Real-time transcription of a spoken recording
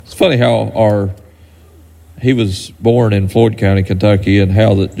It's funny how he was born in Floyd County, Kentucky, and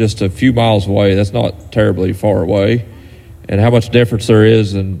how that just a few miles away, that's not terribly far away, and how much difference there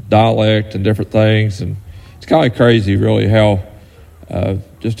is in dialect and different things. And it's kind of crazy, really, how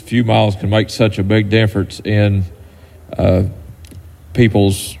just a few miles can make such a big difference in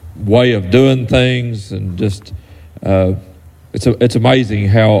people's way of doing things. And just it's amazing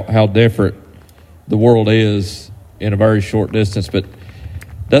how different the world is in a very short distance. But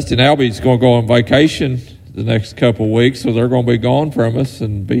Dusty and Albie's going to go on vacation the next couple of weeks, so they're going to be gone from us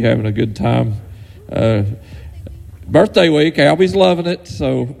and be having a good time. Birthday week, Albie's loving it,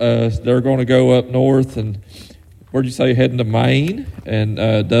 so they're going to go up north, and where'd you say, heading to Maine? And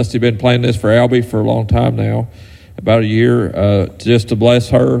Dusty been planning this for Albie for a long time now, about a year, just to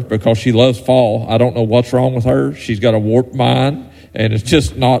bless her, because she loves fall. I don't know what's wrong with her. She's got a warped mind, and it's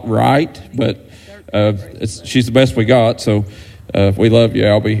just not right, but she's the best we got, so we love you,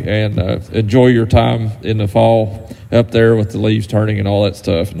 Albie, and enjoy your time in the fall up there with the leaves turning and all that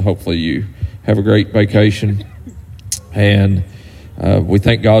stuff, and hopefully you have a great vacation. And we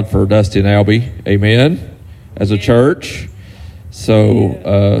thank God for Dusty and Albie, amen, as a church.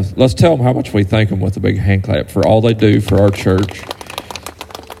 So let's tell them how much we thank them with a big hand clap for all they do for our church.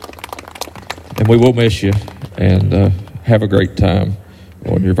 And we will miss you, and have a great time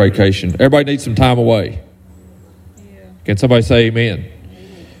on your vacation. Everybody needs some time away. Can somebody say amen?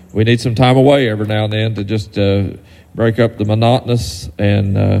 We need some time away every now and then to just break up the monotonous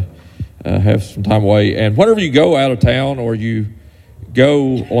and have some time away. And whenever you go out of town, or you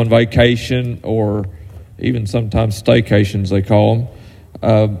go on vacation, or even sometimes staycations they call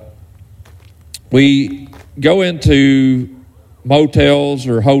them, we go into motels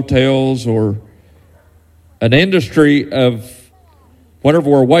or hotels or an industry of,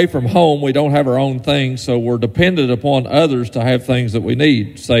 whenever we're away from home, we don't have our own things, so we're dependent upon others to have things that we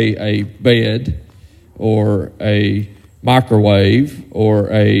need, say a bed or a microwave or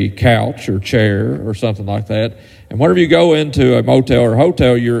a couch or chair or something like that. And whenever you go into a motel or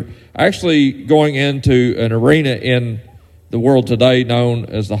hotel, you're actually going into an arena in the world today known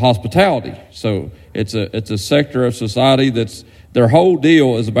as the hospitality. So it's a sector of society that's, their whole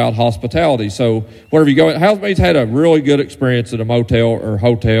deal is about hospitality. So whenever you go, how many's had a really good experience at a motel or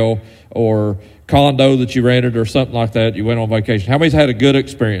hotel or condo that you rented or something like that? You went on vacation. How many's had a good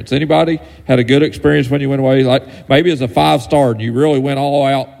experience? Anybody had a good experience when you went away? Like maybe it's a 5-star and you really went all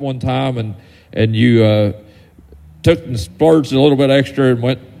out one time and you took and splurged a little bit extra and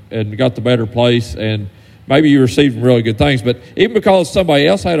went and got the better place, and maybe you received really good things. But even because somebody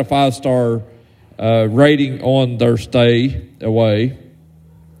else had a 5-star rating on their stay away,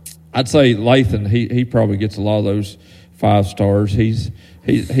 I'd say Lathan, he probably gets a lot of those 5 stars.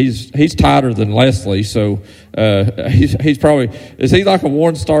 He's tighter than Leslie, so he's probably, is he like a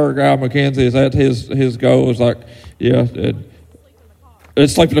 1-star guy, Mackenzie? Is that his goal? Is like, yeah,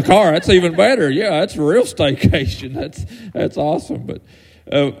 it's sleep in the car. That's even better. Yeah, that's a real staycation. That's awesome. But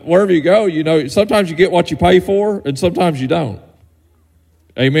wherever you go, you know, sometimes you get what you pay for, and sometimes you don't.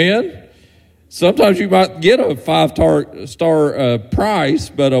 Amen. Sometimes you might get a 5-star price,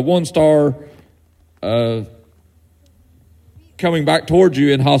 but a 1-star coming back towards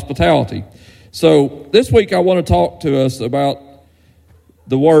you in hospitality. So this week I want to talk to us about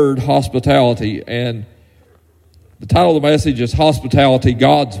the word hospitality, and the title of the message is Hospitality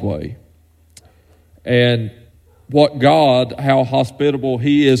God's Way, and how hospitable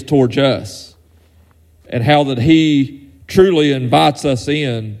He is towards us, and how that He truly invites us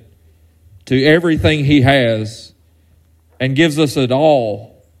in to everything He has and gives us it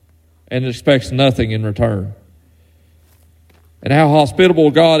all and expects nothing in return. And how hospitable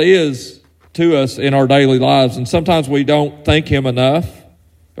God is to us in our daily lives. And sometimes we don't thank Him enough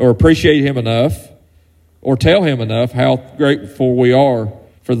or appreciate Him enough or tell Him enough how grateful we are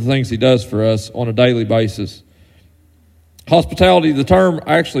for the things He does for us on a daily basis. Hospitality, the term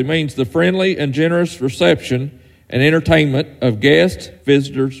actually means the friendly and generous reception and entertainment of guests,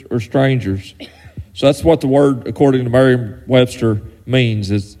 visitors, or strangers. So that's what the word, according to Merriam-Webster, means.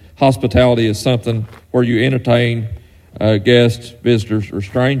 Is hospitality is something where you entertain guests, visitors, or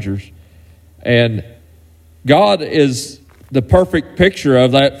strangers. And God is the perfect picture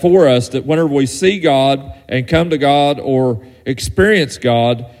of that for us, that whenever we see God and come to God or experience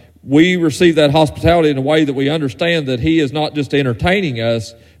God, we receive that hospitality in a way that we understand that He is not just entertaining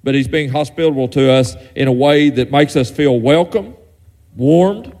us, but He's being hospitable to us in a way that makes us feel welcome,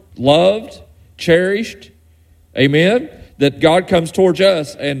 warmed, loved, cherished. Amen? That God comes towards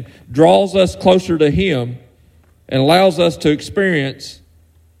us and draws us closer to Him and allows us to experience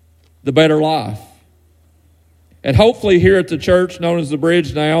the better life. And hopefully here at the church, known as the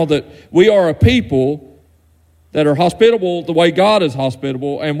Bridge now, that we are a people that are hospitable the way God is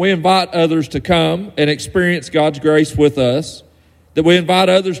hospitable, and we invite others to come and experience God's grace with us, that we invite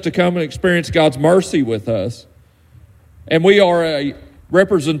others to come and experience God's mercy with us. And we are a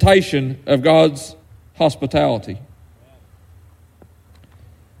representation of God's hospitality.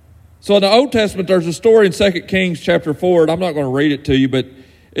 So in the Old Testament, there's a story in 2 Kings chapter 4, and I'm not going to read it to you, but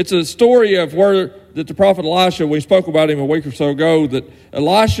it's a story of where that the prophet Elisha, we spoke about him a week or so ago, that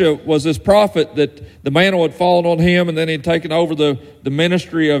Elisha was this prophet that the mantle had fallen on him, and then he'd taken over the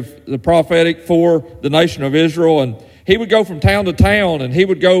ministry of the prophetic for the nation of Israel. And he would go from town to town, and he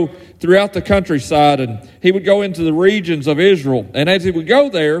would go throughout the countryside, and he would go into the regions of Israel. And as he would go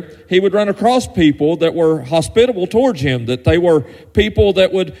there, he would run across people that were hospitable towards him, that they were people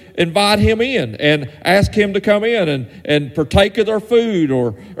that would invite him in and ask him to come in and partake of their food,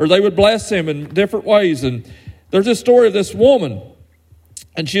 or they would bless him in different ways. And there's this story of this woman,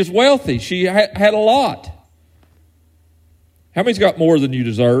 and she's wealthy. She had a lot. How many's got more than you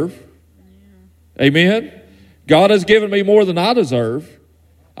deserve? Amen? God has given me more than I deserve.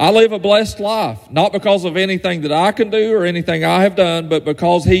 I live a blessed life, not because of anything that I can do or anything I have done, but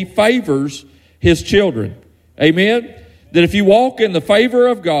because He favors His children. Amen? That if you walk in the favor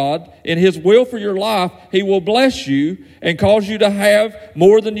of God, in His will for your life, He will bless you and cause you to have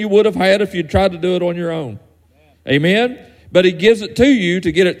more than you would have had if you'd tried to do it on your own. Amen? But He gives it to you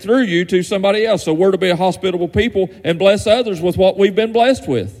to get it through you to somebody else. So we're to be a hospitable people and bless others with what we've been blessed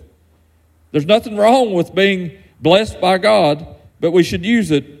with. There's nothing wrong with being blessed by God, but we should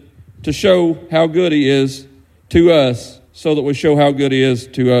use it to show how good He is to us so that we show how good He is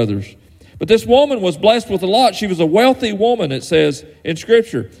to others. But this woman was blessed with a lot. She was a wealthy woman, it says in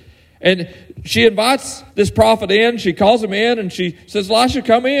Scripture. And she invites this prophet in. She calls him in, and she says, Elisha,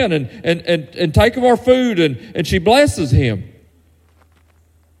 come in and take of our food. And she blesses him.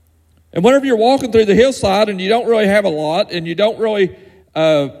 And whenever you're walking through the hillside and you don't really have a lot, and you don't really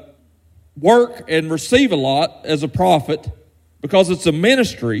work and receive a lot as a prophet, because it's a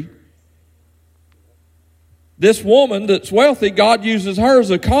ministry, this woman that's wealthy, God uses her as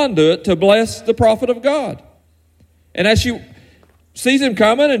a conduit to bless the prophet of God. And as she sees him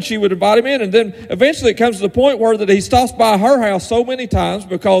coming, and she would invite him in, and then eventually it comes to the point where that he stops by her house so many times,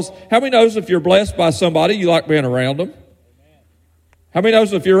 because how many knows if you're blessed by somebody, you like being around them? How many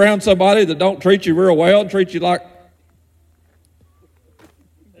knows if you're around somebody that don't treat you real well and treat you like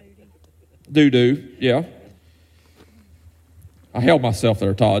doo-doo? Yeah. I held myself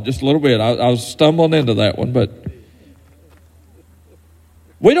there, Todd, just a little bit. I was stumbling into that one, but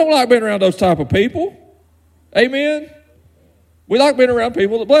we don't like being around those type of people. Amen? We like being around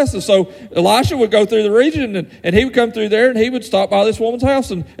people that bless us. So Elisha would go through the region, and he would come through there, and he would stop by this woman's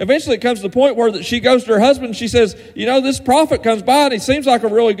house. And eventually it comes to the point where that she goes to her husband, and she says, you know, this prophet comes by, and he seems like a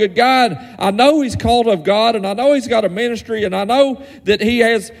really good guy. And I know he's called of God, and I know he's got a ministry, and I know that he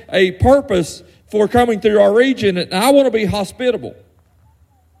has a purpose for coming through our region, and I want to be hospitable.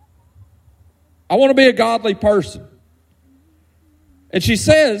 I want to be a godly person. And she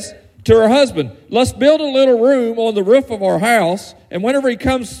says to her husband, let's build a little room on the roof of our house, and whenever he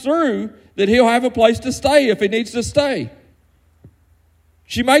comes through, that he'll have a place to stay if he needs to stay.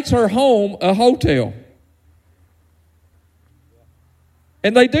 She makes her home a hotel.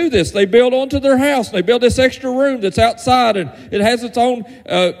 And they do this. They build onto their house. And they build this extra room that's outside, and it has its own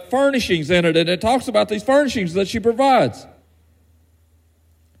furnishings in it. And it talks about these furnishings that she provides.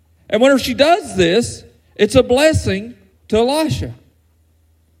 And whenever she does this, it's a blessing to Elisha.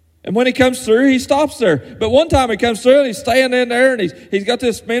 And when he comes through, he stops there. But one time he comes through, and he's staying in there, and he's got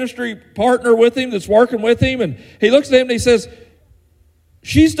this ministry partner with him that's working with him. And he looks at him and he says,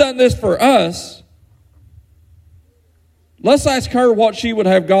 she's done this for us. Let's ask her what she would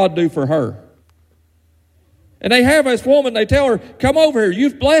have God do for her. And they have this woman, they tell her, come over here.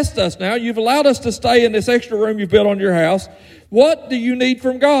 You've blessed us now. You've allowed us to stay in this extra room you've built on your house. What do you need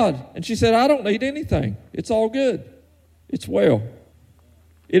from God? And she said, I don't need anything. It's all good. It's well.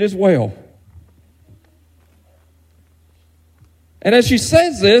 It is well. And as she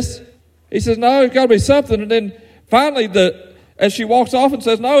says this, he says, no, there's got to be something. And then finally, as she walks off and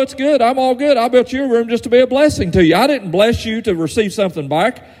says, no, it's good. I'm all good. I built you a room just to be a blessing to you. I didn't bless you to receive something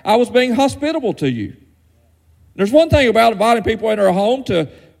back. I was being hospitable to you. There's one thing about inviting people into our home to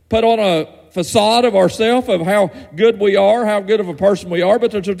put on a facade of ourselves, of how good we are, how good of a person we are.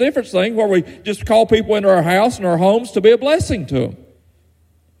 But there's a different thing where we just call people into our house and our homes to be a blessing to them.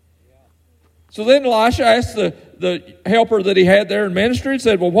 So then Elisha asked the helper that he had there in ministry and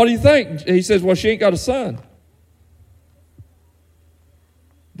said, well, what do you think? He says, well, she ain't got a son.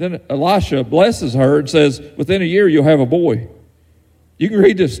 Then Elisha blesses her and says, within a year you'll have a boy. You can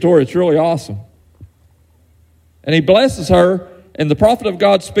read this story. It's really awesome. And he blesses her, and the prophet of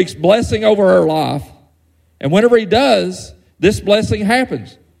God speaks blessing over her life. And whenever he does, this blessing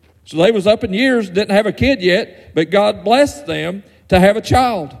happens. So they was up in years, didn't have a kid yet, but God blessed them to have a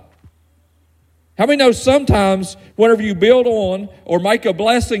child. How many know sometimes whenever you build on or make a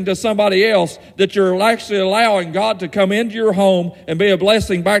blessing to somebody else, that you're actually allowing God to come into your home and be a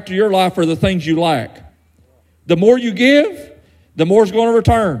blessing back to your life for the things you lack? The more you give, the more is going to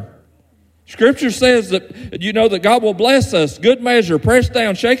return. Scripture says that, that God will bless us. Good measure, pressed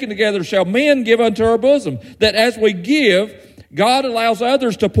down, shaken together, shall men give unto our bosom. That as we give, God allows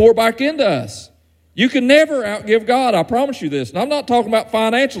others to pour back into us. You can never outgive God, I promise you this. And I'm not talking about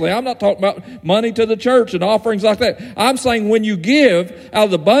financially. I'm not talking about money to the church and offerings like that. I'm saying when you give out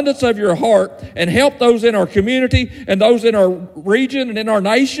of the abundance of your heart and help those in our community and those in our region and in our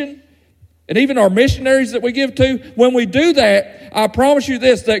nation, and even our missionaries that we give to, when we do that, I promise you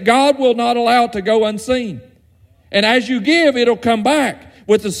this, that God will not allow it to go unseen. And as you give, it'll come back.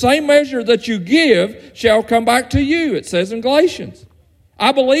 With the same measure that you give shall come back to you, it says in Galatians.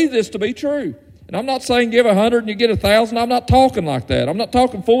 I believe this to be true. And I'm not saying give 100 and you get 1,000. I'm not talking like that. I'm not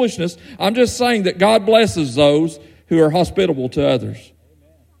talking foolishness. I'm just saying that God blesses those who are hospitable to others.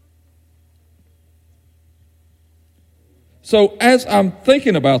 So as I'm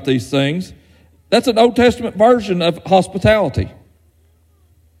thinking about these things, that's an Old Testament version of hospitality.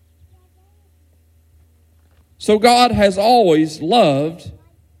 So God has always loved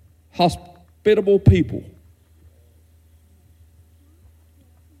hospitable people.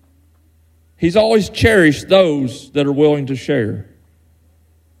 He's always cherished those that are willing to share.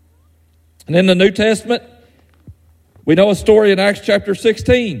 And in the New Testament, we know a story in Acts chapter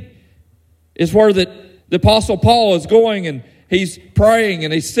 16. It's where the Apostle Paul is going and he's praying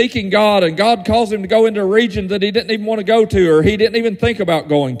and he's seeking God, and God calls him to go into a region that he didn't even want to go to, or he didn't even think about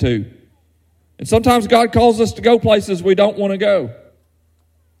going to. And sometimes God calls us to go places we don't want to go.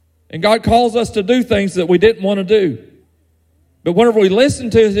 And God calls us to do things that we didn't want to do. But whenever we listen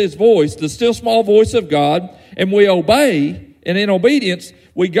to His voice, the still small voice of God, and we obey, and in obedience,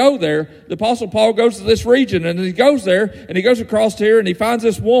 we go there. The Apostle Paul goes to this region, and he goes there, and he goes across here, and he finds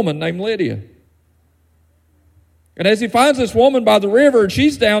this woman named Lydia. And as he finds this woman by the river, and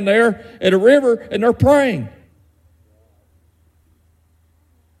she's down there at a river, and they're praying.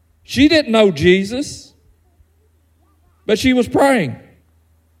 She didn't know Jesus, but she was praying.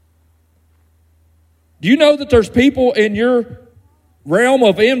 Do you know that there's people in your realm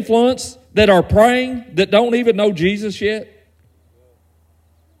of influence that are praying that don't even know Jesus yet?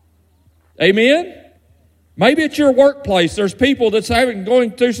 Amen? Maybe at your workplace, there's people that's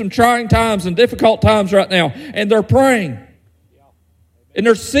going through some trying times and difficult times right now, and they're praying, and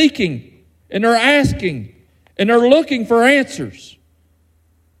they're seeking, and they're asking, and they're looking for answers.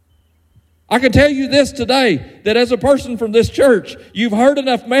 I can tell you this today, that as a person from this church, you've heard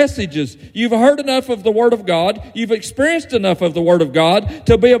enough messages, you've heard enough of the Word of God, you've experienced enough of the Word of God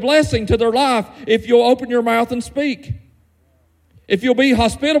to be a blessing to their life if you'll open your mouth and speak. If you'll be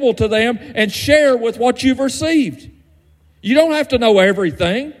hospitable to them and share with what you've received. You don't have to know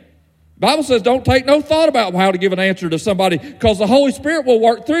everything. The Bible says don't take no thought about how to give an answer to somebody, because the Holy Spirit will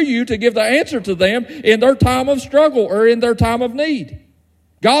work through you to give the answer to them in their time of struggle or in their time of need.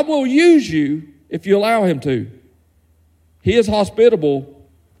 God will use you if you allow Him to. He is hospitable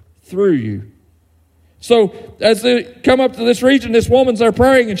through you. So as they come up to this region, this woman's there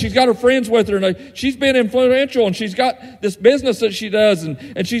praying, and she's got her friends with her, and she's been influential, and she's got this business that she does,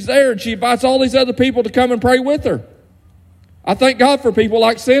 and she's there, and she invites all these other people to come and pray with her. I thank God for people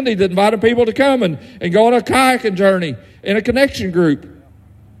like Cindy that invited people to come and go on a kayaking journey in a connection group.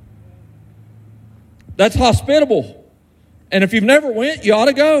 That's hospitable. And if you've never went, you ought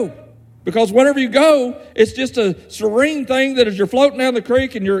to go. Because whenever you go, it's just a serene thing that as you're floating down the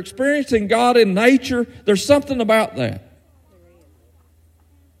creek and you're experiencing God in nature, there's something about that.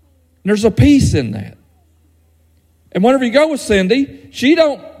 And there's a peace in that. And whenever you go with Cindy, she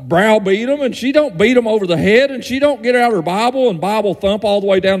don't browbeat them, and she don't beat them over the head, and she don't get out her Bible and Bible thump all the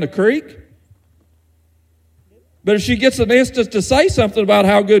way down the creek. But if she gets an instance to say something about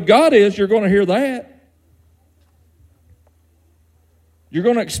how good God is, you're going to hear that. You're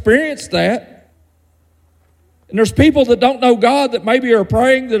going to experience that. And there's people that don't know God that maybe are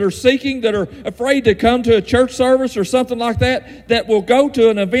praying, that are seeking, that are afraid to come to a church service or something like that will go to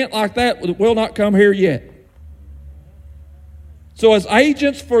an event like that will not come here yet. So as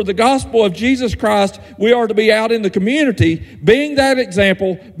agents for the gospel of Jesus Christ, we are to be out in the community, being that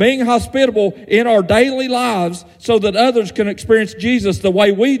example, being hospitable in our daily lives so that others can experience Jesus the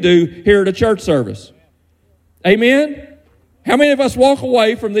way we do here at a church service. Amen? How many of us walk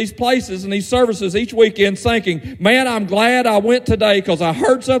away from these places and these services each weekend thinking, man, I'm glad I went today because I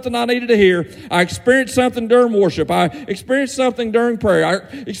heard something I needed to hear. I experienced something during worship. I experienced something during prayer. I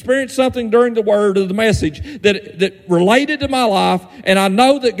experienced something during the word or the message that related to my life, and I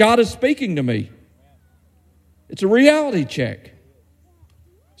know that God is speaking to me. It's a reality check.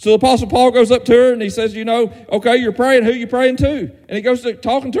 So the Apostle Paul goes up to her and he says, okay, you're praying. Who are you praying to? And he goes to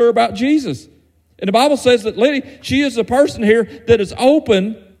talking to her about Jesus. And the Bible says that Liddy, she is a person here that is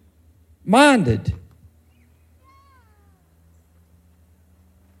open-minded.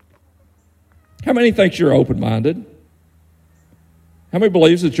 How many thinks you're open-minded? How many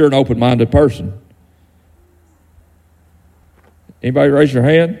believes that you're an open-minded person? Anybody raise your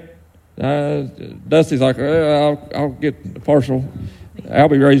hand? Dusty's like, I'll get the partial.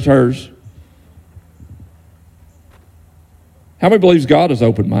 Albie raised hers. How many believes God is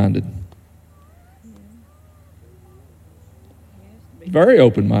open-minded? Very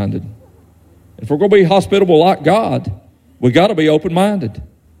open-minded. If we're going to be hospitable like God, we got to be open-minded.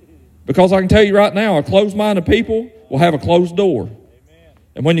 Because I can tell you right now, a closed-minded people will have a closed door.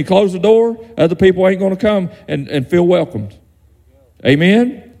 And when you close the door, other people ain't going to come and feel welcomed.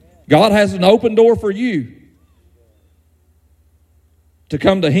 Amen? God has an open door for you to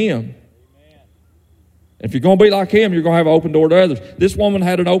come to Him. If you're going to be like Him, you're going to have an open door to others. This woman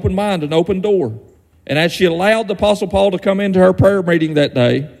had an open mind, an open door. And as she allowed the Apostle Paul to come into her prayer meeting that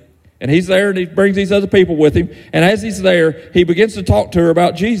day, and he's there and he brings these other people with him, and as he's there, he begins to talk to her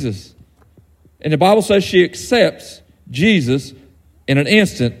about Jesus. And the Bible says she accepts Jesus in an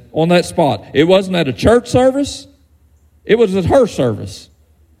instant on that spot. It wasn't at a church service. It was at her service.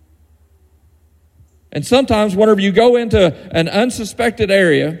 And sometimes whenever you go into an unsuspected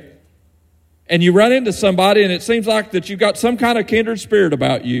area and you run into somebody and it seems like that you've got some kind of kindred spirit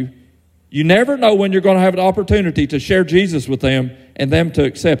about you, you never know when you're going to have an opportunity to share Jesus with them and them to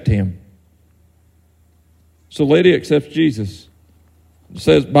accept Him. So Lydia accepts Jesus.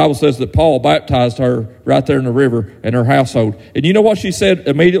 The Bible says that Paul baptized her right there in the river and her household. And you know what she said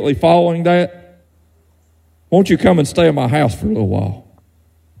immediately following that? Won't you come and stay in my house for a little while?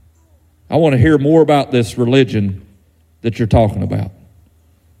 I want to hear more about this religion that you're talking about.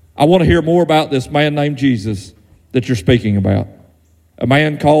 I want to hear more about this man named Jesus that you're speaking about. A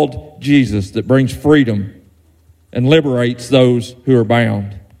man called Jesus that brings freedom and liberates those who are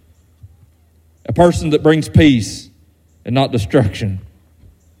bound. A person that brings peace and not destruction.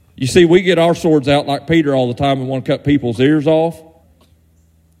 You see, we get our swords out like Peter all the time and want to cut people's ears off.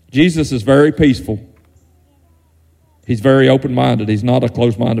 Jesus is very peaceful. He's very open-minded. He's not a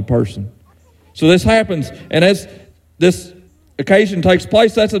closed-minded person. So this happens, and as this occasion takes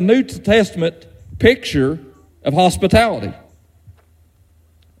place, that's a New Testament picture of hospitality.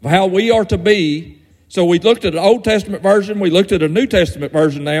 Of how we are to be. So we looked at an Old Testament version, we looked at a New Testament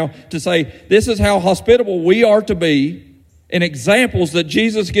version now to say this is how hospitable we are to be in examples that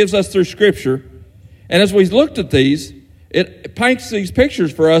Jesus gives us through Scripture. And as we looked at these, it paints these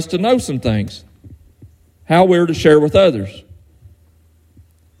pictures for us to know some things. How we're to share with others.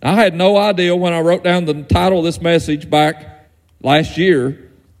 I had no idea when I wrote down the title of this message back last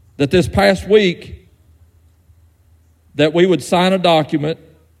year that this past week that we would sign a document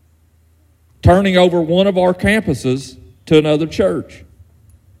turning over one of our campuses to another church.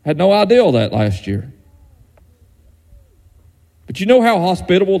 Had no idea of that last year. But you know how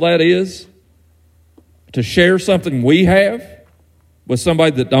hospitable that is? To share something we have with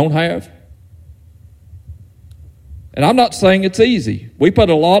somebody that don't have? And I'm not saying it's easy. We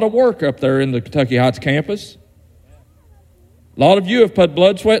put a lot of work up there in the Kentucky Heights campus. A lot of you have put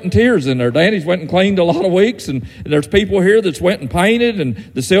blood, sweat, and tears in there. Danny's went and cleaned a lot of weeks, and there's people here that's went and painted, and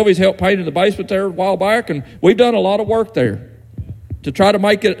the Sylvies helped paint in the basement there a while back, and we've done a lot of work there to try to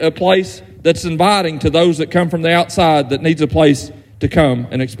make it a place that's inviting to those that come from the outside that needs a place to come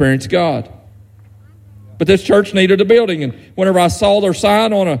and experience God. But this church needed a building, and whenever I saw their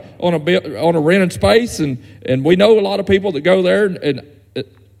sign on a rented space, and we know a lot of people that go there, and the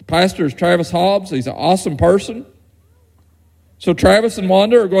pastor is Travis Hobbs. He's an awesome person. So Travis and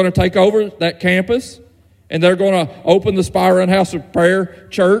Wanda are going to take over that campus, and they're going to open the Spire Run House of Prayer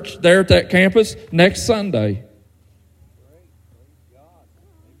Church there at that campus next Sunday.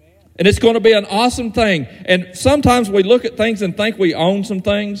 And it's going to be an awesome thing. And sometimes we look at things and think we own some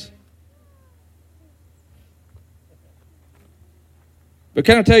things. But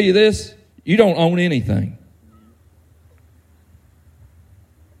can I tell you this? You don't own anything.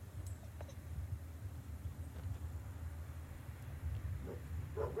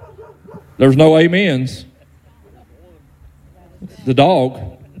 There's no amens. The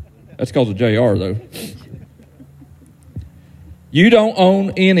dog, that's called a JR though. You don't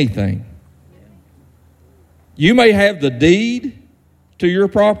own anything. You may have the deed to your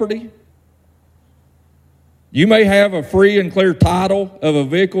property. You may have a free and clear title of a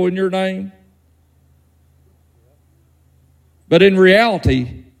vehicle in your name. But in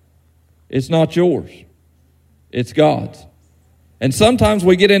reality, it's not yours. It's God's. And sometimes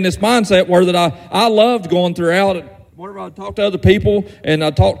we get in this mindset where that I loved going throughout it. Whenever I talk to other people and I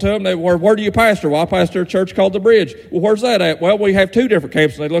talk to them, where do you pastor? Well, I pastor a church called The Bridge. Well, where's that at? Well, we have 2 different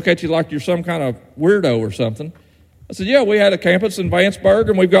campuses. They look at you like you're some kind of weirdo or something. I said, yeah, we had a campus in Vanceburg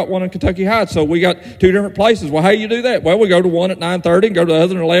and we've got one in Kentucky Heights. So we got 2 different places. Well, how do you do that? Well, we go to one at 9:30 and go to the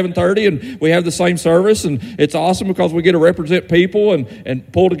other at 11:30 and we have the same service. And it's awesome because we get to represent people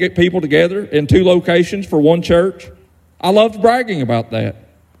and pull to get people together in 2 locations for one church. I loved bragging about that.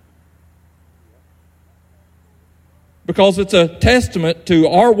 Because it's a testament to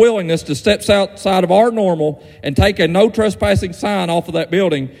our willingness to step outside of our normal and take a no trespassing sign off of that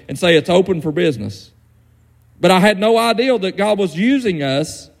building and say it's open for business. But I had no idea that God was using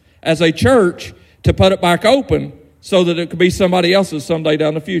us as a church to put it back open so that it could be somebody else's someday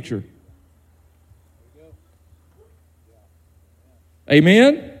down the future.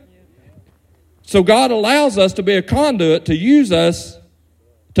 Amen? So God allows us to be a conduit to use us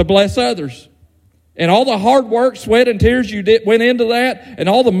to bless others. And all the hard work, sweat, and tears went into that, and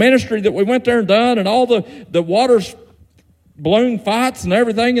all the ministry that we went there and done, and all the water balloon fights and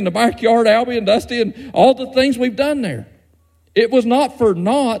everything in the backyard, Albie and Dusty, and all the things we've done there. It was not for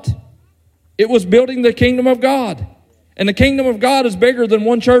naught. It was building the kingdom of God. And the kingdom of God is bigger than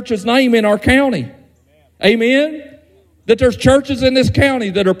one church's name in our county. Amen? That there's churches in this county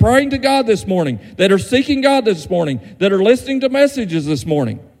that are praying to God this morning, that are seeking God this morning, that are listening to messages this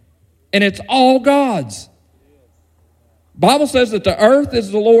morning. And it's all God's. Bible says that the earth is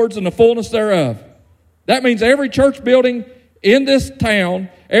the Lord's and the fullness thereof. That means every church building in this town,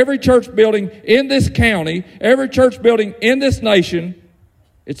 every church building in this county, every church building in this nation,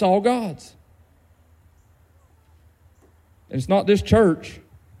 it's all God's. And it's not this church.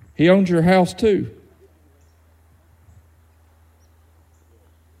 He owns your house too.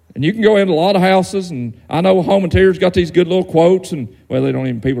 And you can go into a lot of houses, and I know Home Interior's got these good little quotes, and well,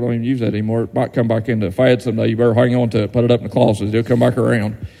 people don't even use that anymore. It might come back into a fad someday. You better hang on to it, put it up in the closet. It'll come back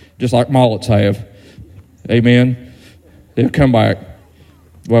around, just like mullets have. Amen. It'll come back.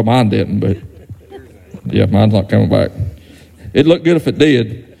 Well, mine didn't, but yeah, mine's not coming back. It'd look good if it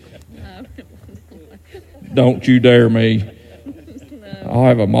did. Don't you dare me. I'll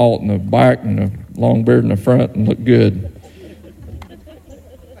have a mullet in the back and a long beard in the front and look good.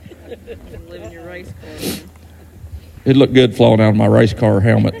 It'd look good flowing out of my race car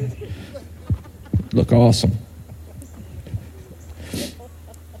helmet. Look awesome.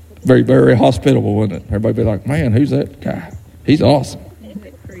 Very, very hospitable, wouldn't it? Everybody be like, man, who's that guy? He's awesome.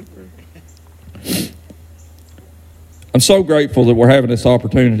 I'm so grateful that we're having this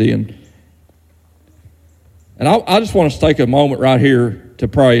opportunity. And I just want us to take a moment right here to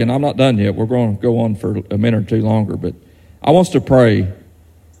pray. And I'm not done yet. We're going to go on for a minute or two longer. But I want us to pray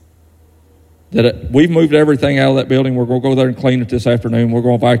that we've moved everything out of that building. We're going to go there and clean it this afternoon. We're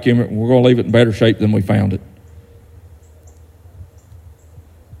going to vacuum it, and we're going to leave it in better shape than we found it.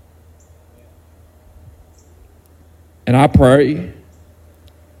 And I pray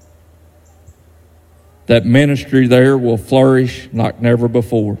that ministry there will flourish like never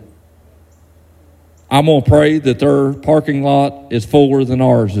before. I'm going to pray that their parking lot is fuller than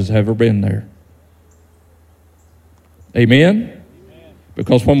ours has ever been there. Amen?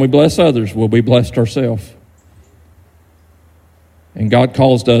 Because when we bless others, we'll be blessed ourselves. And God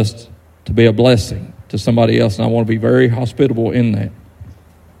caused us to be a blessing to somebody else, and I want to be very hospitable in that.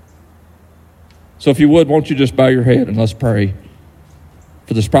 So if you would, won't you just bow your head and let's pray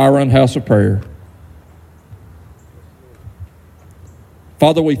for the Spire Run House of Prayer.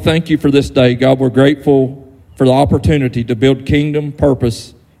 Father, we thank you for this day. God, we're grateful for the opportunity to build kingdom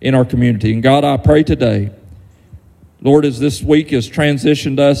purpose in our community. And God, I pray today, Lord, as this week has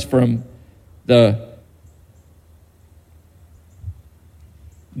transitioned us from the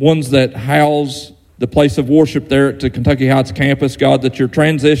ones that house the place of worship there at the Kentucky Heights campus, God, that you're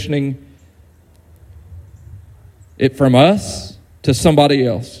transitioning it from us to somebody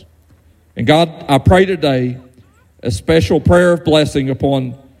else. And God, I pray today a special prayer of blessing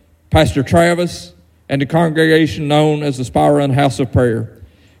upon Pastor Travis and the congregation known as the Spire Run House of Prayer.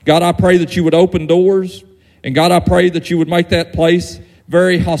 God, I pray that you would open doors. And God, I pray that you would make that place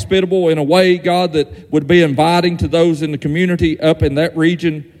very hospitable in a way, God, that would be inviting to those in the community up in that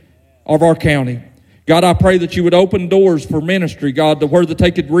region of our county. God, I pray that you would open doors for ministry, God, to where that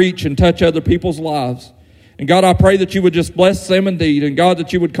they could reach and touch other people's lives. And God, I pray that you would just bless them indeed. And God,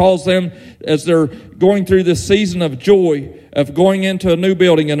 that you would cause them, as they're going through this season of joy, of going into a new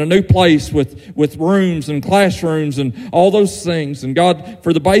building and a new place with rooms and classrooms and all those things. And God,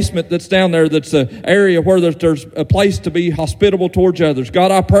 for the basement that's down there, that's an area where there's a place to be hospitable towards others.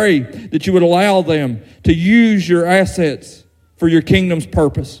 God, I pray that you would allow them to use your assets for your kingdom's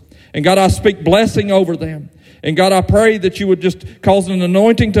purpose. And God, I speak blessing over them. And God, I pray that you would just cause an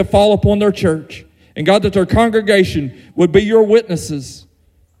anointing to fall upon their church. And God, that their congregation would be your witnesses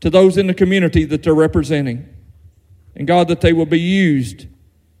to those in the community that they're representing. And God, that they will be used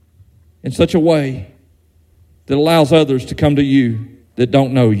in such a way that allows others to come to you that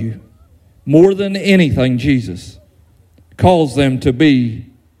don't know you. More than anything, Jesus calls them to be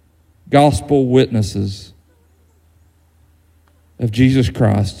gospel witnesses of Jesus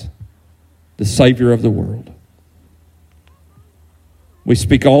Christ, the Savior of the world. We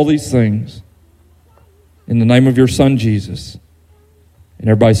speak all these things in the name of your Son, Jesus. And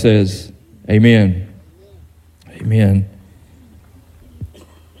everybody says, amen. Amen.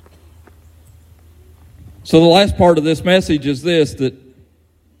 So the last part of this message is this, that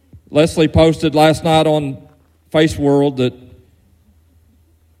Leslie posted last night on Facebook that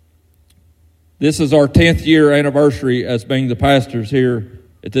this is our 10th year anniversary as being the pastors here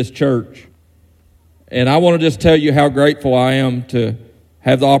at this church. And I want to just tell you how grateful I am to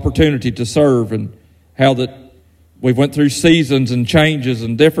have the opportunity to serve, and how that we've went through seasons and changes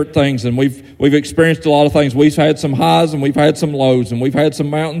and different things, and we've experienced a lot of things. We've had some highs and we've had some lows, and we've had some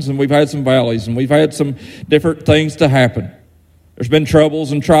mountains and we've had some valleys, and we've had some different things to happen. There's been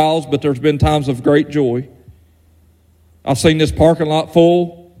troubles and trials, but there's been times of great joy. I've seen this parking lot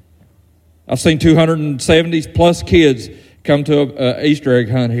full. I've seen 270 plus kids come to an Easter egg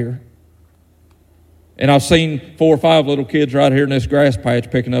hunt here. And I've seen 4 or 5 little kids right here in this grass patch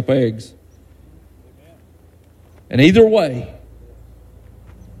picking up eggs. And either way,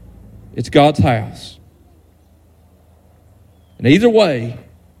 it's God's house. And either way,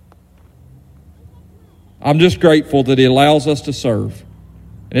 I'm just grateful that He allows us to serve.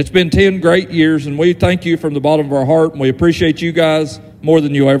 And it's been 10 great years, and we thank you from the bottom of our heart, and we appreciate you guys more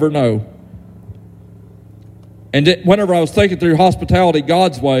than you'll ever know. And whenever I was thinking through hospitality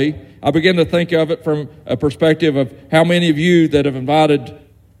God's way, I began to think of it from a perspective of how many of you that have invited,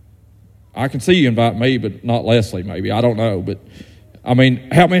 I can see you invite me, but not Leslie maybe, I don't know. But I mean,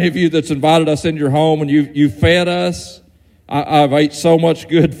 how many of you that's invited us into your home and you fed us? I've ate so much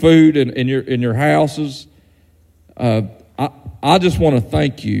good food in your houses. I just want to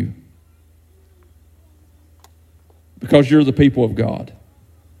thank you, because you're the people of God.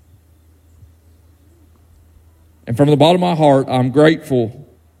 And from the bottom of my heart, I'm grateful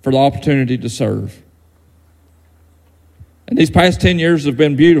for the opportunity to serve. And these past 10 years have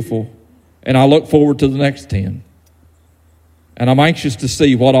been beautiful, and I look forward to the next 10. And I'm anxious to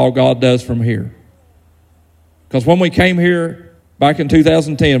see what all God does from here. Because when we came here back in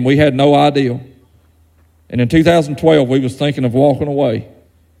 2010, we had no idea. And in 2012, we was thinking of walking away.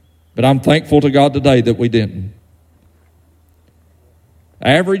 But I'm thankful to God today that we didn't.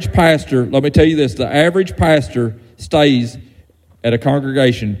 Average pastor, let me tell you this, the average pastor stays at a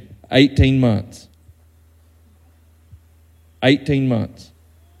congregation 18 months. 18 months.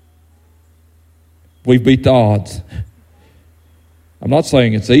 We've beat the odds. I'm not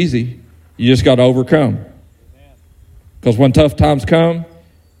saying it's easy. You just got to overcome. Because when tough times come,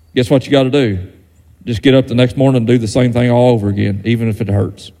 guess what you got to do? Just get up the next morning and do the same thing all over again, even if it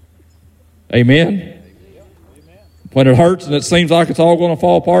hurts. Amen? When it hurts and it seems like it's all going to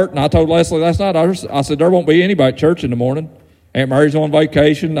fall apart, and I told Leslie last night, I said, there won't be anybody at church in the morning. Aunt Mary's on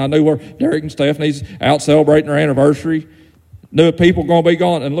vacation. I knew where Derek and Stephanie's out celebrating their anniversary. Knew people going to be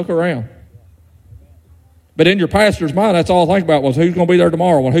gone, and look around. But in your pastor's mind, that's all I think about was who's going to be there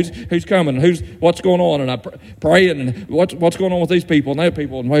tomorrow, and who's coming, and what's going on, and I pray, and what's going on with these people and that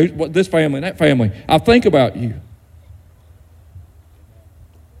people, and this family and that family. I think about you.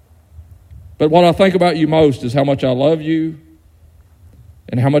 But what I think about you most is how much I love you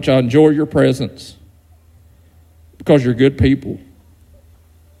and how much I enjoy your presence, because you're good people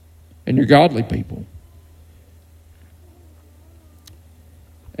and you're godly people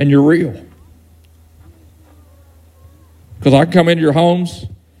and you're real. Because I can come into your homes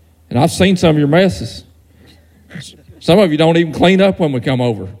and I've seen some of your messes. Some of you don't even clean up when we come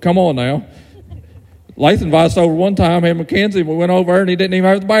over. Come on now. Lathan invited us over one time, him and Mackenzie, and we went over there and he didn't even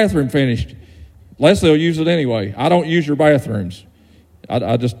have the bathroom finished. Leslie will use it anyway. I don't use your bathrooms.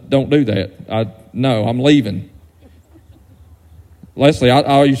 I just don't do that. No, I'm leaving. Leslie, I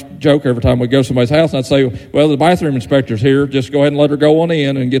always joke every time we go to somebody's house, and I'd say, well, the bathroom inspector's here. Just go ahead and let her go on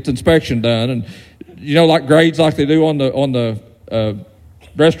in and get the inspection done. And, like grades like they do on the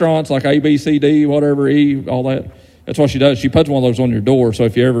restaurants, like A, B, C, D, whatever, E, all that. That's what she does. She puts one of those on your door, so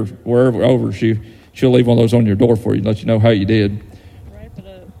if you ever, wherever over, she'll leave one of those on your door for you and let you know how you did. Wrap it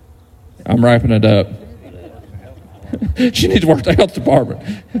up. I'm wrapping it up. She needs to work the health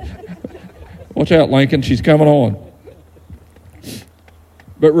department. Watch out, Lincoln. She's coming on.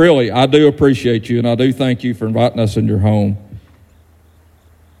 But really, I do appreciate you, and I do thank you for inviting us in your home.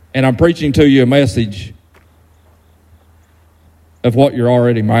 And I'm preaching to you a message of what you're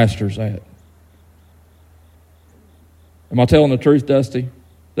already masters at. Am I telling the truth, Dusty?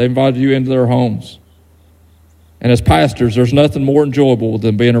 They invited you into their homes. And as pastors, there's nothing more enjoyable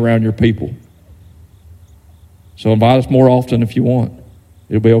than being around your people. So invite us more often if you want.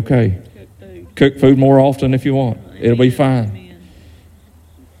 It'll be okay. Cook food more often if you want. It'll be fine. Amen.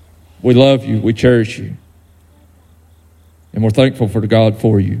 We love you. We cherish you. And we're thankful for God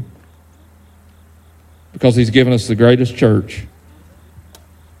for you. Because He's given us the greatest church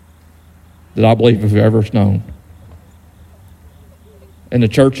that I believe we've ever known. And the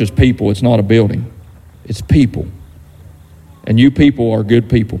church is people. It's not a building. It's people. And you people are good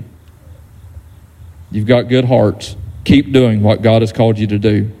people. You've got good hearts. Keep doing what God has called you to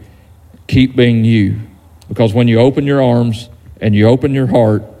do. Keep being you. Because when you open your arms and you open your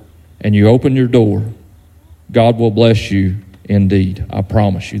heart and you open your door, God will bless you indeed. I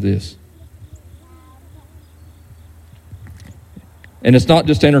promise you this. And it's not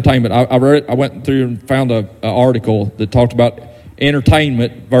just entertainment. I went through and found an article that talked about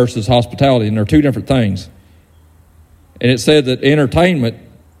entertainment versus hospitality, and they're two different things. And it said that entertainment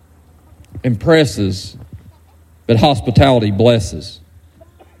impresses, but hospitality blesses.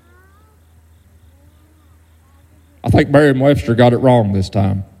 I think Merriam-Webster got it wrong this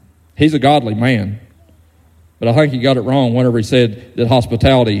time. He's a godly man, but I think he got it wrong whenever he said that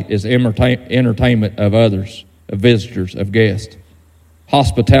hospitality is entertainment of others, of visitors, of guests.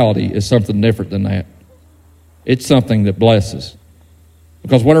 Hospitality is something different than that. It's something that blesses.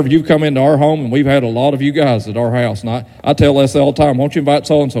 Because whenever you come into our home, and we've had a lot of you guys at our house, and I tell Leslie all the time, why don't you invite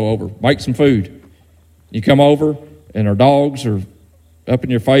so-and-so over? Make some food. You come over, and our dogs are up in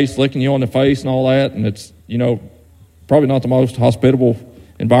your face, licking you on the face and all that, and it's, probably not the most hospitable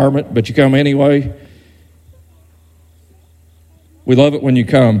environment, but you come anyway. We love it when you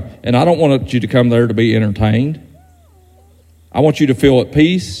come, and I don't want you to come there to be entertained. I want you to feel at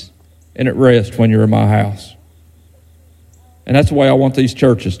peace and at rest when you're in my house. And that's the way I want these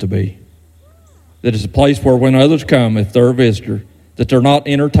churches to be. That it's a place where when others come, if they're a visitor, that they're not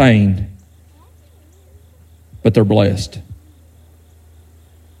entertained, but they're blessed.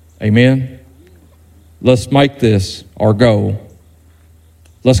 Amen? Let's make this our goal.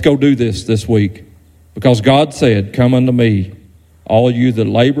 Let's go do this week. Because God said, come unto me, all you that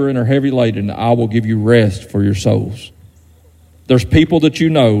labor and are heavy laden, and I will give you rest for your souls. There's people that you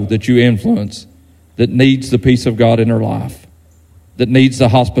know, that you influence, that needs the peace of God in their life, that needs the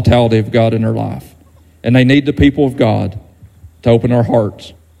hospitality of God in their life. And they need the people of God to open our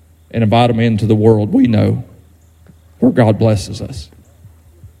hearts and invite them into the world we know where God blesses us.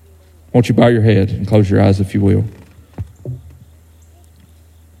 Won't you bow your head and close your eyes if you will.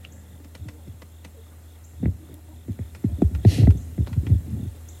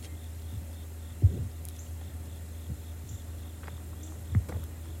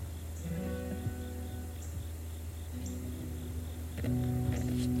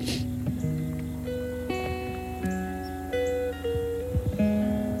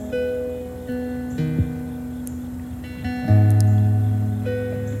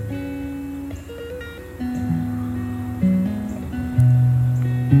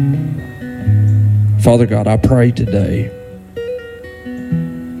 Father God, I pray today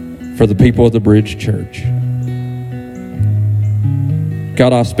for the people of the Bridge Church.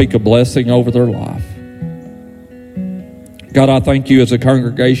 God, I speak a blessing over their life. God, I thank you as a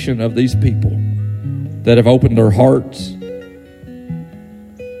congregation of these people that have opened their hearts,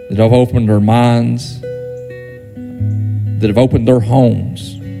 that have opened their minds, that have opened their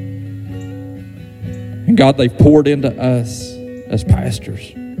homes. And God, they've poured into us as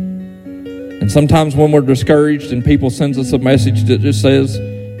pastors. And sometimes when we're discouraged and people send us a message that just says,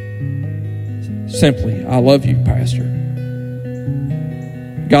 simply, I love you, Pastor.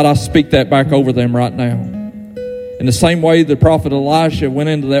 God, I speak that back over them right now. In the same way the prophet Elisha went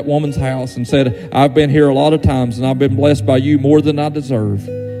into that woman's house and said, I've been here a lot of times and I've been blessed by you more than I deserve.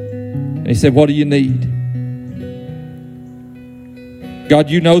 And he said, what do you need? God,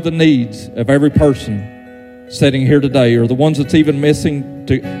 you know the needs of every person sitting here today, or the ones that's even missing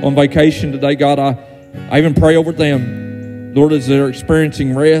on vacation today, God, I even pray over them, Lord, as they're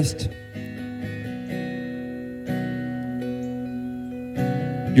experiencing rest.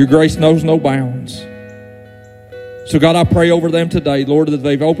 Your grace knows no bounds. So God, I pray over them today, Lord, that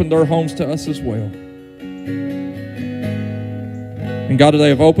they've opened their homes to us as well. And God, that they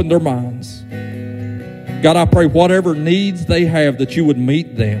have opened their minds. God, I pray whatever needs they have, that you would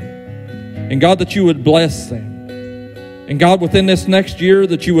meet them. And God, that you would bless them. And God, within this next year,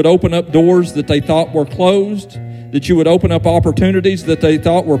 that you would open up doors that they thought were closed, that you would open up opportunities that they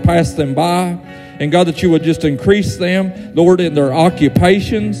thought were passed them by. And God, that you would just increase them, Lord, in their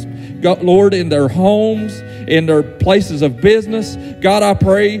occupations, God, Lord, in their homes, in their places of business. God, I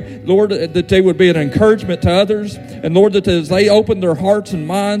pray, Lord, that they would be an encouragement to others. And Lord, that as they open their hearts and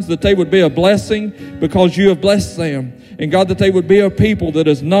minds, that they would be a blessing because you have blessed them. And God, that they would be a people that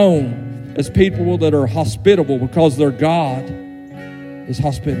is known as people that are hospitable because their God is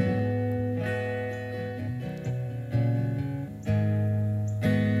hospitable.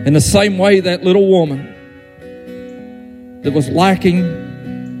 In the same way, that little woman that was lacking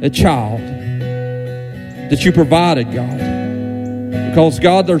a child, that you provided, God. Because,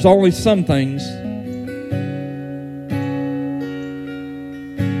 God, there's only some things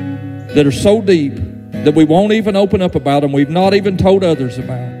that are so deep that we won't even open up about them. We've not even told others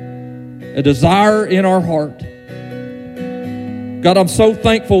about. A desire in our heart. God, I'm so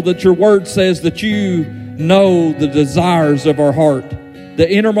thankful that your word says that you know the desires of our heart. The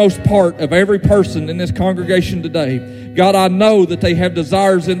innermost part of every person in this congregation today. God, I know that they have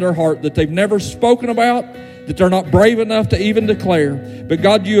desires in their heart that they've never spoken about, that they're not brave enough to even declare. But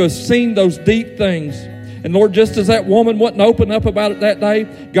God, you have seen those deep things. And Lord, just as that woman wouldn't open up about it that day,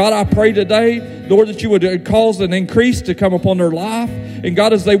 God, I pray today, Lord, that you would cause an increase to come upon their life. And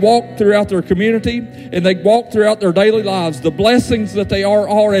God, as they walk throughout their community and they walk throughout their daily lives, the blessings that they are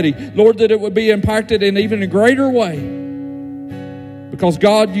already, Lord, that it would be impacted in even a greater way. Because,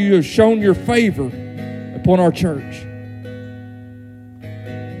 God, you have shown your favor upon our church.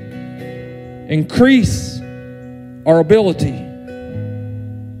 Increase our ability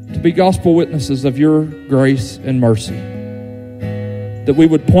to be gospel witnesses of your grace and mercy. That we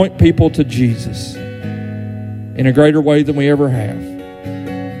would point people to Jesus in a greater way than we ever have.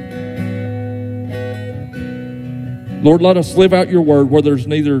 Lord, let us live out your word where there's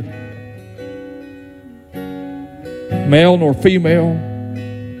neither male nor female.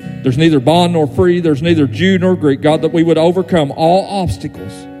 There's neither bond nor free. There's neither Jew nor Greek. God, that we would overcome all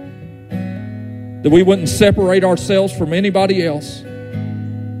obstacles. That we wouldn't separate ourselves from anybody else.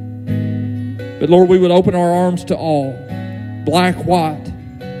 But Lord, we would open our arms to all. Black, white,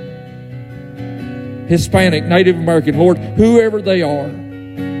 Hispanic, Native American. Lord, whoever they are.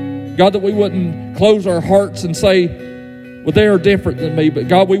 God, that we wouldn't close our hearts and say, well, they are different than me. But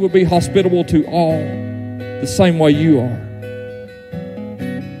God, we would be hospitable to all the same way you are.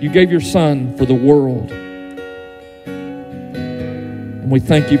 You gave your Son for the world. And we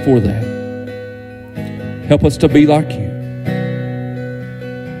thank you for that. Help us to be like you.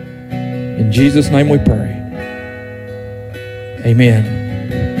 In Jesus' name we pray. Amen.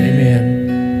 Amen.